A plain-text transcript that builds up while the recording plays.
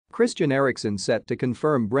Christian Eriksen set to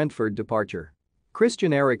confirm Brentford departure.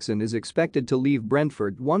 Christian Eriksen is expected to leave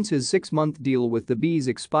Brentford once his 6-month deal with the Bees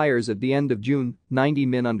expires at the end of June, 90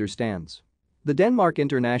 Min understands. The Denmark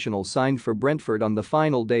international signed for Brentford on the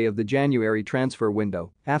final day of the January transfer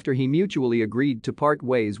window after he mutually agreed to part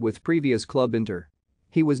ways with previous club Inter.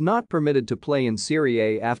 He was not permitted to play in Serie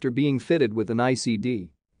A after being fitted with an ICD.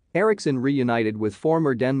 Eriksen reunited with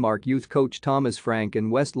former Denmark youth coach Thomas Frank in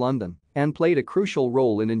West London and played a crucial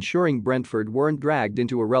role in ensuring Brentford weren't dragged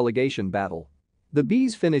into a relegation battle. The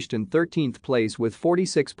Bees finished in 13th place with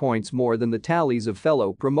 46 points more than the tallies of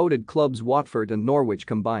fellow promoted clubs Watford and Norwich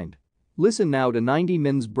combined. Listen now to 90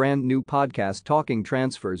 Min's brand new podcast Talking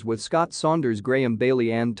Transfers with Scott Saunders, Graham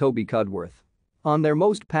Bailey and Toby Cudworth. On their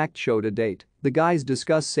most packed show to date, the guys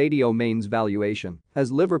discuss Sadio Mane's valuation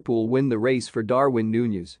as Liverpool win the race for Darwin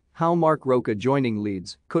Núñez, how Mark Roca joining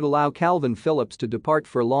Leeds could allow Calvin Phillips to depart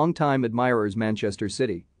for longtime admirers Manchester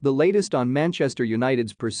City, the latest on Manchester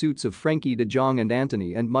United's pursuits of Frenkie de Jong and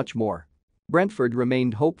Antony and much more. Brentford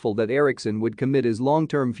remained hopeful that Eriksen would commit his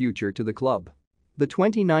long-term future to the club. The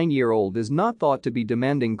 29-year-old is not thought to be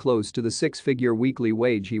demanding close to the 6-figure weekly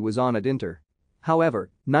wage he was on at Inter. However,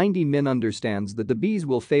 90 Min understands that the Bees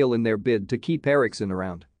will fail in their bid to keep Eriksen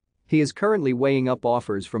around. He is currently weighing up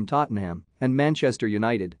offers from Tottenham and Manchester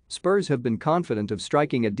United. Spurs have been confident of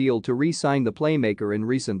striking a deal to re-sign the playmaker in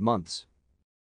recent months.